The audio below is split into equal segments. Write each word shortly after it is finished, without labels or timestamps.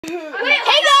Hey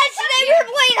guys, today we're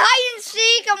playing hide and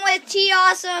seek. I'm with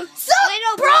tawsome,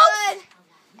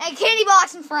 bladeoblood997, and Candy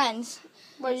Box and Friends.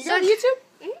 Wait, you got YouTube?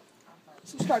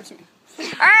 Subscribe to me.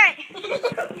 Alright,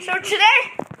 so today,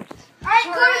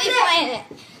 we're going to be playing it.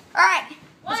 Alright,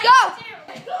 let's go!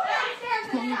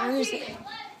 Come on, where is it? Come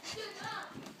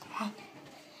on,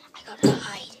 I gotta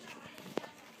hide.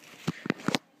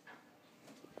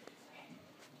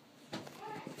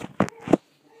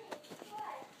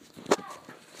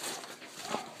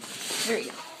 There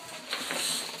you go.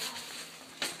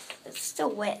 It's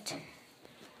still wet.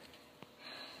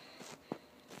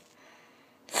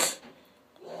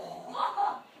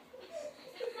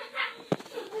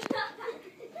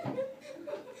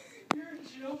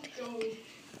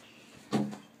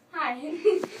 Hi.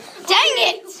 Dang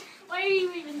it! Why are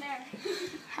you even there?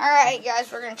 Alright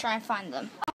guys, we're gonna try and find them.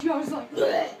 I was like,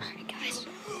 Alright guys,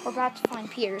 we're about to find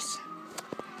Peters.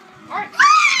 Alright,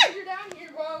 you're down here,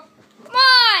 bro. Come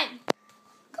on!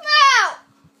 Come out!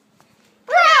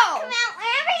 Bro! come out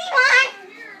wherever you want.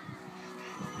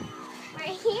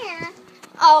 We're here.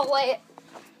 Oh, wait.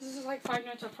 This is like 5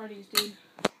 Nights at Freddy's, dude.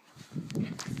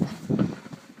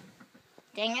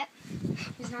 Dang it.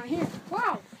 He's not here.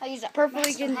 Wow. I use that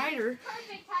perfectly good. Hider.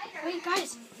 Perfect hider. Wait,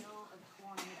 guys.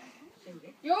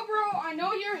 Yo, bro, I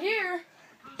know you're here.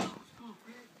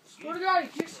 Swear to God,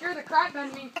 if you scare the crap out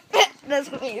of me, That's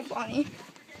gonna be funny.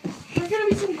 there's gonna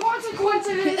be some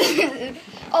consequences.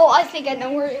 Oh, I think I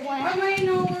know where it I went. might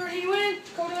know where he went.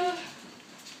 Go to.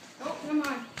 Oh, never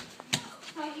mind.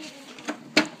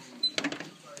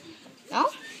 No?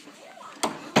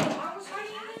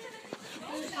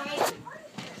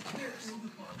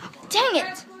 Dang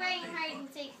it! We're playing hide and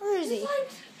seek. Where is he?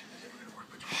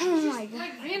 Oh my god.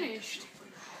 Like vanished.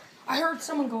 I heard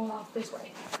someone going off this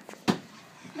way.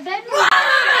 The bed.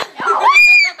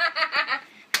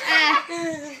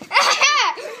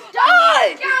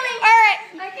 Alright!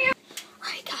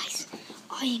 Alright guys,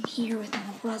 I am here with my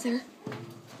brother.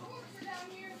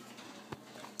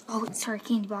 Oh, sorry,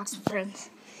 Candy Box and Friends.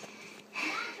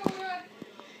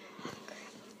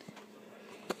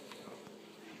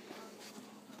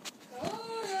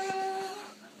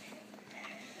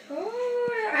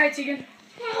 Hi, Tegan.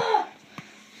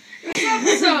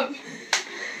 What's up?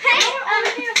 Hey, I'm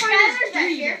here to find this back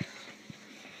here.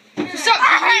 What's up?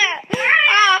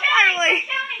 Finally!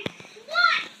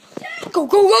 1, 2, Go,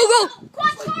 go, go, go!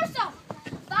 quad torso.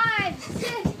 5,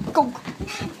 6, Go! 8,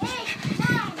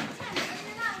 9, 10,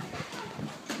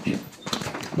 11.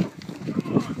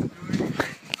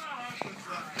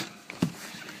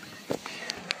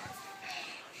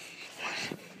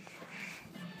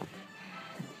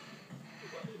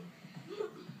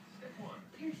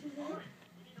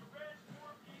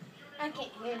 I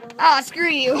can't handle that. Ah, screw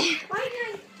you. Why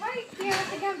can't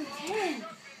I have to 10?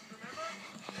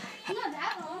 Not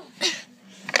that long.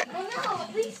 Oh no,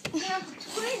 at least down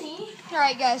to 20.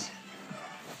 Alright, guys.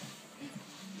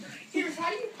 Here's how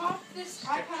do you pop this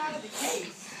iPad out of the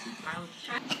case?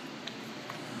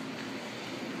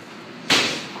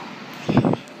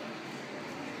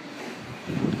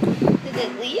 Did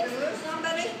it leave?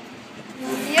 Somebody?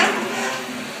 Yep.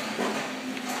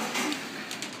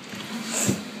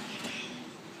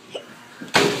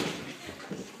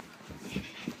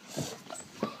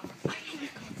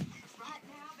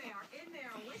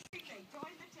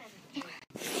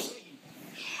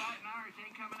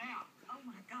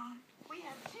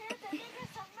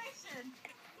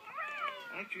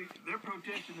 Actually, they're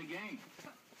protesting the game.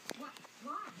 Why?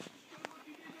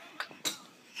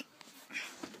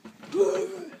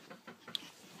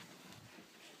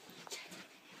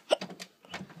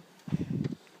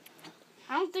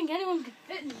 I don't think anyone could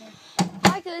fit in there.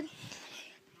 I could.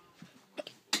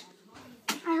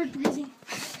 I heard breathing.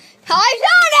 I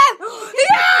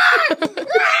found him!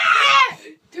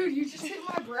 Dude, you just hit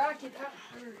my bracket. That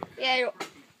hurt. Yeah, you're...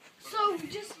 So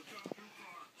just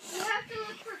you have to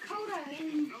look for Coda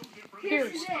and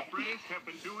Here's. Pierce is it. Have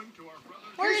been doing to our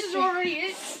brothers. Where This is is he? already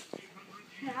it.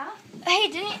 Yeah. Hey,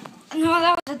 didn't he? No,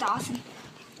 that was a Dawson.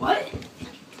 What?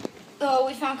 Oh,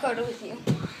 we found Coda with you.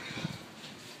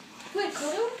 Wait,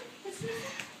 Coda?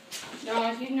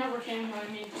 No, you never came by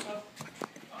me, so.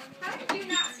 How did you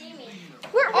not see me?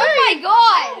 Where? Oh my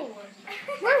god!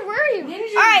 Where were you?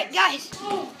 Alright, guys.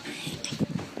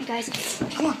 Guys,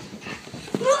 come on.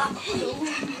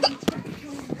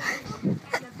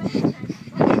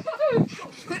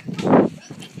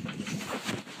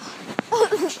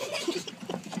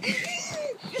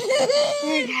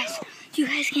 Alright, guys. You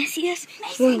guys can't see us?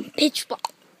 We're in pitch black.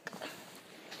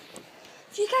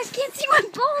 You guys can't see my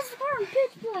balls. We're in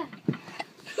pitch black.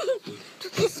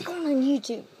 This is going on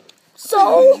YouTube.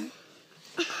 So...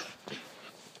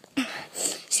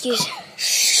 Excuse me.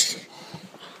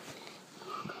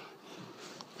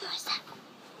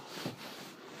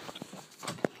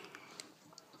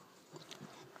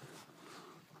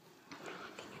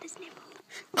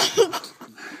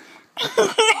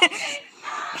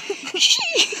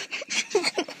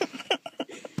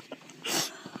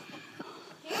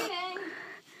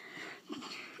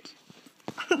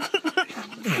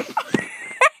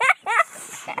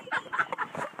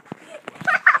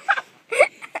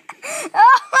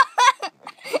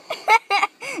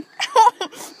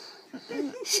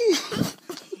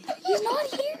 He's not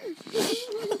here.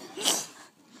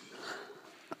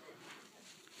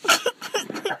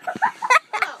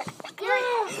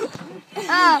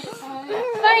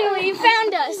 Finally, you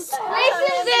found us.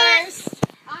 Mason's there.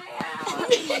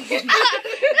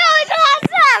 That was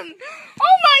awesome!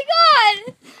 Oh my god!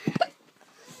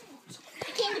 I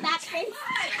came to back Freinds.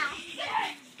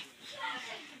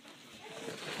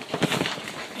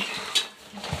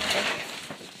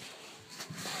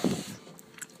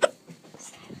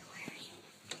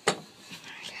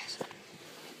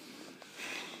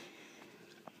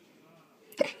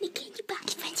 Can you back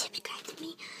Freinds subscribe to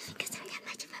me? Because I'm not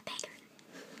much of a beggar.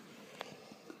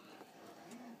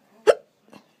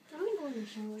 I'm going to go in the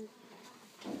shower.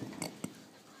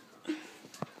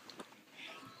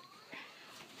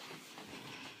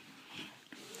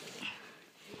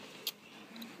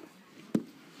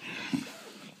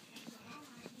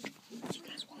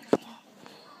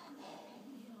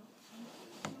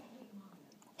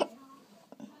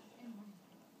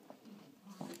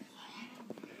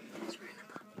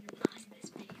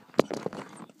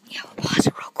 Yeah, we'll pause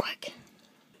it real quick.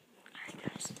 Alright,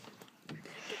 guys.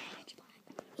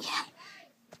 Yeah.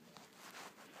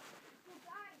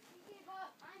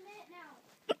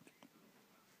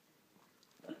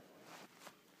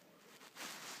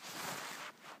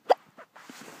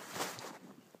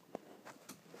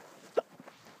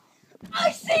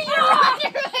 I see you!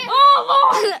 Oh,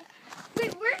 Lord!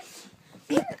 Wait,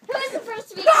 who is supposed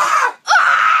to be?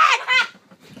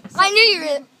 I knew you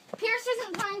were. Pierce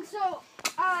isn't playing, so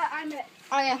I'm it.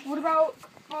 Oh yeah. What about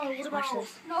this?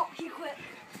 No, he quit.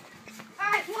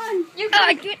 Alright, one. You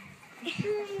got it.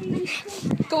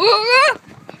 Go, go, go.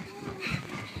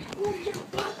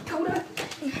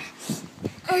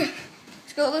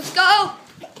 Let's go, let's go.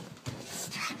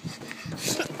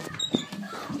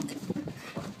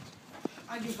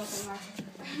 I give up on that.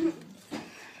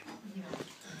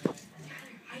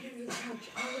 I didn't even touch.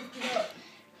 I lift it up.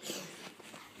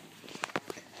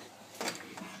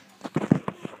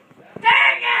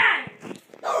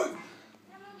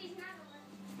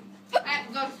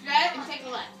 Go straight and take a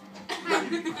left.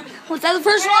 Was that the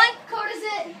first one? Code is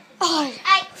it? Oh.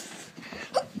 I.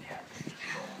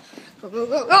 Go, go,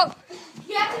 go, go.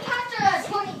 You have to catch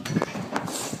 20.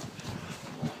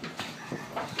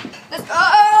 Let's go.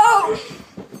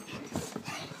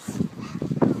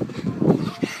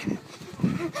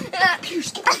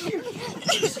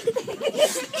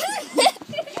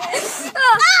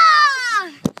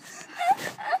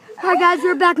 Alright guys,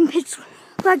 we're back in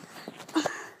Pittsburgh.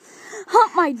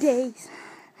 Hump my days.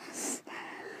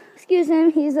 Excuse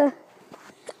him, he's a...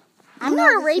 I'm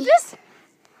not a rapist.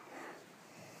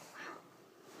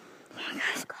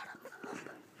 Guys, got him.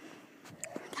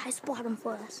 Guys, spot him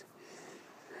for us.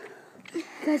 You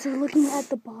guys are looking at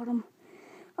the bottom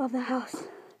of the house. Is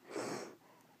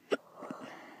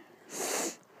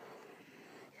it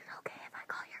okay if I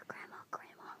call your grandma?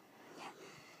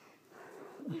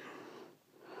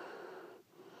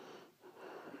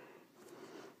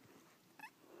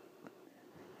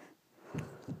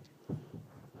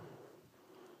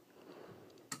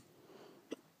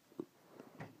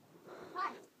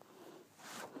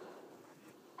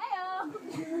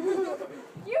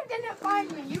 You didn't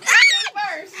find me. You came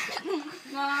first.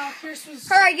 Nah, Pierce was.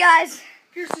 Alright guys.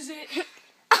 Pierce is it.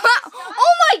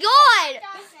 Oh my god!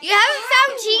 You haven't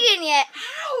found Tegan yet.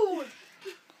 How?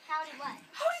 Howdy what?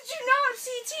 How did you not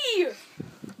see T?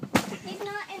 He's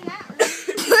not in that room.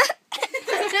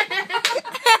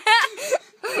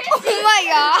 Oh my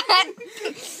god.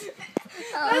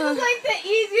 That was like the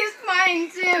easiest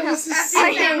find too. This is so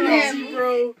easy,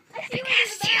 bro.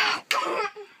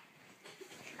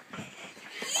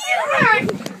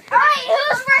 Alright,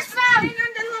 who's first found?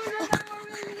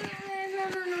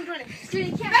 Dude,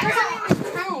 you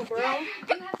can't. No, bro. You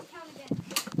have to count again.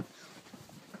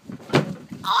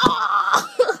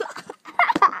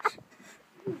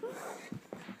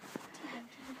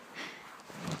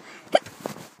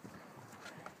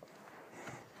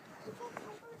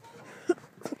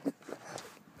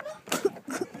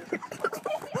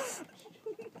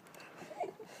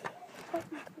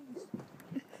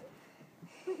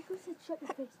 shut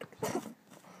your face.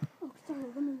 Oh, sorry,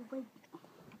 let me wait.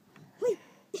 Wait.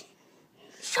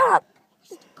 Shut up.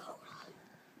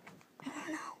 I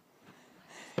don't know.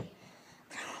 I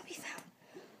don't want to be found.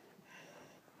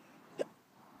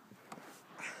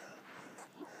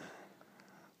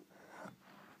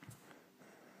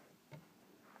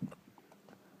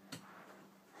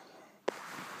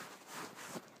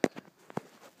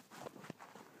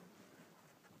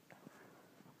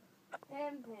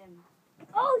 Him.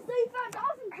 Oh, so you found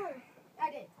Dawson first.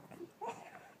 I did.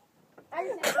 I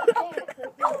just said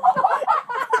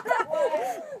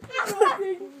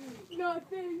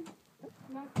Nothing.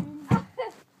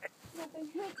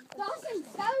 Dawson,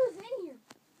 Skyler was in here.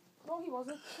 No, he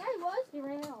wasn't. Yeah, he was. He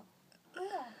ran out.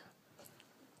 Yeah.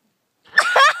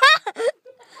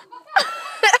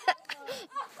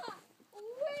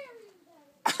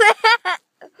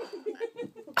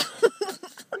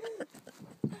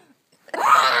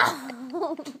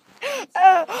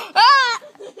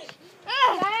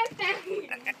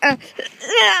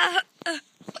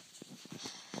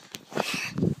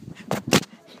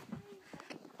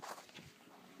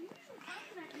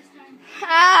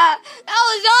 That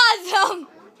was awesome.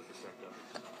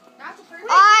 That's the first.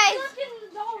 I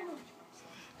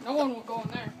No one will go in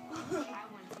there.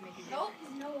 Nope,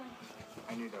 no one.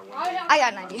 I knew that one. I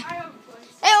got an idea. I have a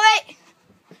place. Hey, wait.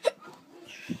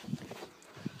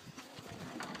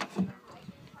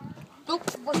 Oop,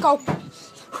 let's go.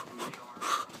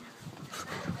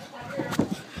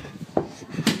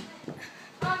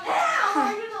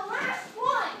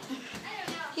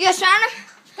 You guys found him?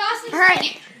 Dawson's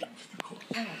Alright.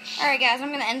 Alright, guys, I'm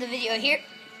going to end the video here.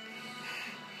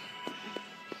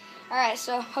 Alright,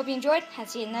 so hope you enjoyed, and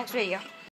see you in the next video.